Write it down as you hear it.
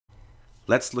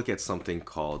let's look at something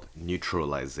called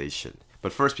neutralization.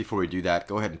 But first, before we do that,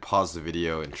 go ahead and pause the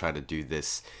video and try to do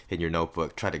this in your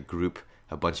notebook. Try to group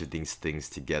a bunch of these things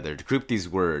together, to group these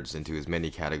words into as many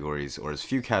categories or as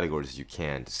few categories as you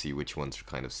can to see which ones are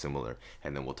kind of similar,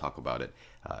 and then we'll talk about it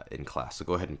in class. So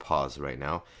go ahead and pause right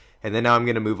now. And then now I'm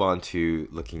going to move on to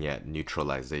looking at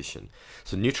neutralization.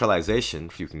 So neutralization,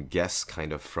 if you can guess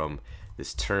kind of from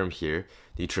this term here,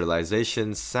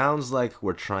 neutralization sounds like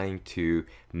we're trying to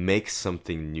make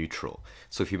something neutral.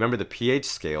 So if you remember the pH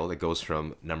scale, it goes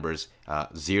from numbers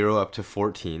 0 up to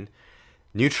 14.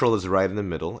 Neutral is right in the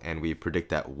middle, and we predict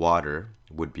that water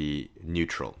would be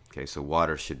neutral. Okay, so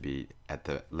water should be at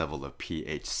the level of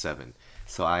pH 7.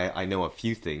 So I know a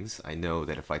few things. I know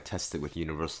that if I test it with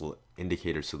universal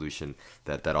indicator solution,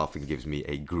 that often gives me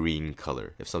a green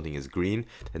color. If something is green,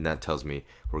 then that tells me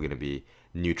we're going to be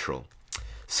neutral.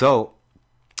 So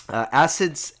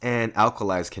acids and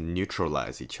alkalis can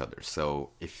neutralize each other. So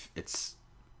if it's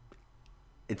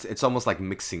almost like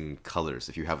mixing colors.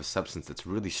 If you have a substance that's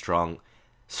really strongly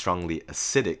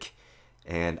acidic,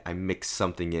 and I mix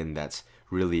something in that's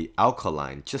really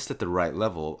alkaline, just at the right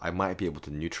level, I might be able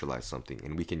to neutralize something.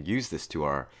 And we can use this to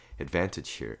our advantage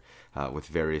here with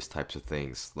various types of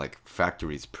things. Like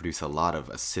factories produce a lot of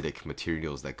acidic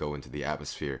materials that go into the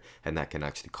atmosphere, and that can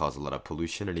actually cause a lot of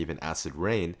pollution and even acid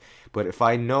rain. But if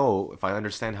I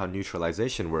understand how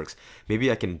neutralization works,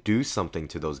 maybe I can do something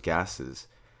to those gases,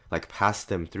 like pass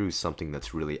them through something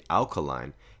that's really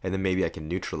alkaline, and then maybe I can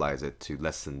neutralize it to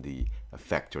lessen the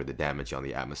effect or the damage on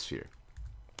the atmosphere.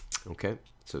 Okay,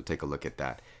 so take a look at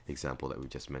that example that we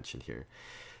just mentioned here.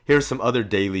 Here are some other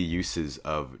daily uses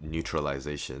of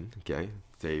neutralization. Okay,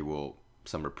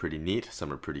 some are pretty neat,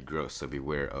 some are pretty gross, so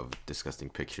beware of disgusting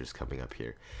pictures coming up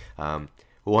here.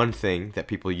 One thing that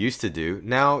people used to do,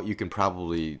 now you can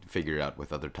probably figure out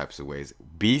with other types of ways,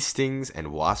 bee stings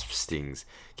and wasp stings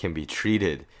can be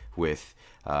treated with,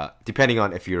 depending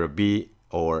on if you're a bee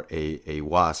or a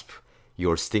wasp,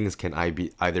 your stings can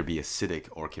either be acidic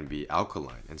or can be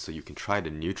alkaline. And so you can try to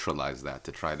neutralize that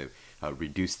to try to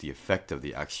reduce the effect of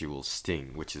the actual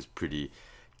sting, which is pretty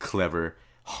clever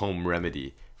home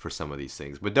remedy for some of these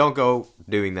things. But don't go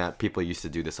doing that. People used to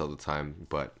do this all the time,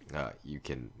 but you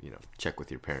can check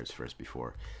with your parents first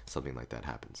before something like that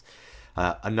happens.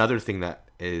 Another thing that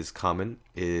is common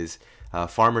is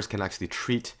farmers can actually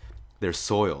treat their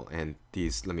soil, and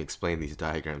let me explain these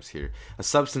diagrams here. A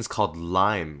substance called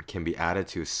lime can be added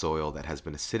to a soil that has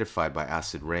been acidified by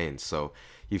acid rain. So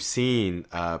you've seen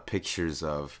pictures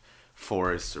of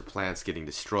forests or plants getting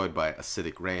destroyed by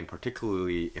acidic rain,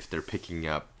 particularly if they're picking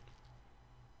up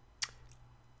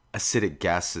acidic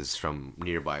gases from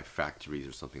nearby factories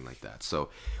or something like that. So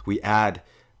we add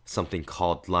something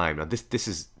called lime. Now this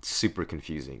is super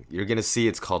confusing. You're gonna see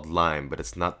it's called lime, but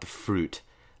it's not the fruit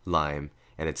lime,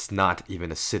 and it's not even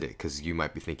acidic, because you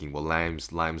might be thinking, well, limes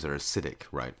are acidic,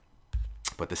 right?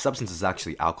 But the substance is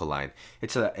actually alkaline.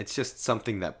 It's just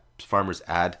something that farmers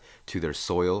add to their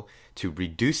soil to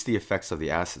reduce the effects of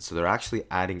the acid. So they're actually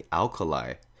adding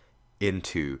alkali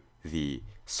into the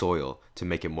soil to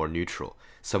make it more neutral.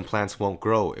 Some plants won't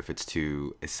grow if it's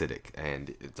too acidic,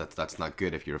 and that's not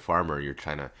good if you're a farmer, you're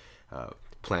trying to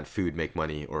plant food, make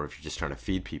money, or if you're just trying to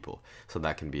feed people. So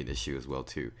that can be an issue as well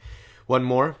too. One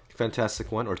more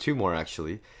fantastic one, or two more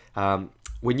actually.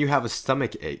 When you have a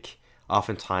stomach ache,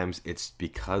 oftentimes it's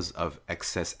because of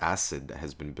excess acid that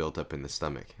has been built up in the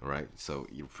stomach, right? So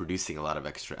you're producing a lot of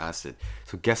extra acid.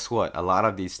 So guess what? A lot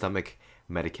of these stomach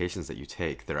medications that you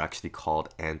take, they're actually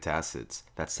called antacids.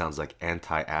 That sounds like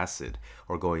anti-acid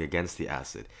or going against the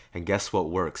acid. And guess what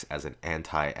works as an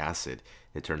anti-acid?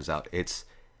 It turns out it's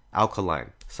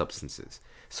alkaline substances.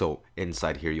 So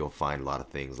inside here you'll find a lot of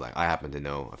things, like I happen to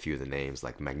know a few of the names,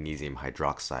 like magnesium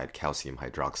hydroxide, calcium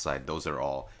hydroxide. Those are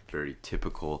all very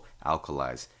typical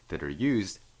alkalis that are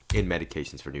used in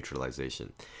medications for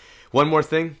neutralization. One more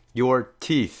thing, your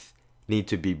teeth need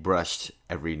to be brushed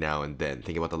every now and then.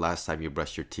 Think about the last time you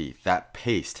brushed your teeth. That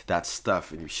paste, that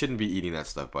stuff, and you shouldn't be eating that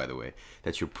stuff, by the way,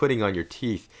 that you're putting on your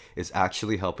teeth is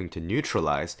actually helping to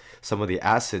neutralize some of the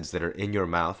acids that are in your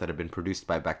mouth that have been produced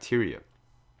by bacteria.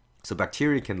 So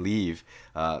bacteria can leave,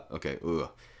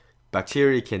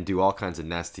 bacteria can do all kinds of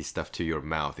nasty stuff to your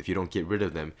mouth. If you don't get rid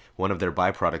of them, one of their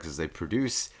byproducts is they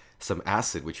produce some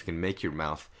acid which can make your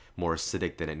mouth more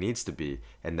acidic than it needs to be,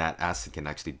 and that acid can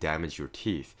actually damage your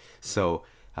teeth. So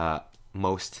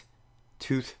most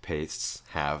toothpastes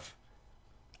have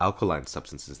alkaline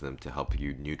substances in them to help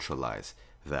you neutralize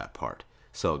that part.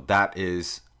 So that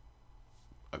is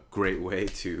a great way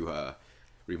to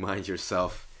remind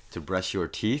yourself to brush your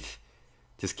teeth,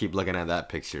 just keep looking at that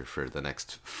picture for the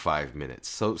next 5 minutes.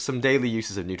 So some daily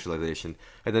uses of neutralization.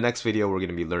 In the next video, we're going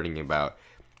to be learning about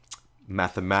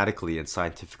mathematically and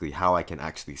scientifically how I can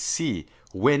actually see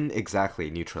when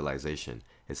exactly neutralization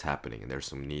is happening. And there's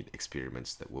some neat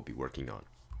experiments that we'll be working on.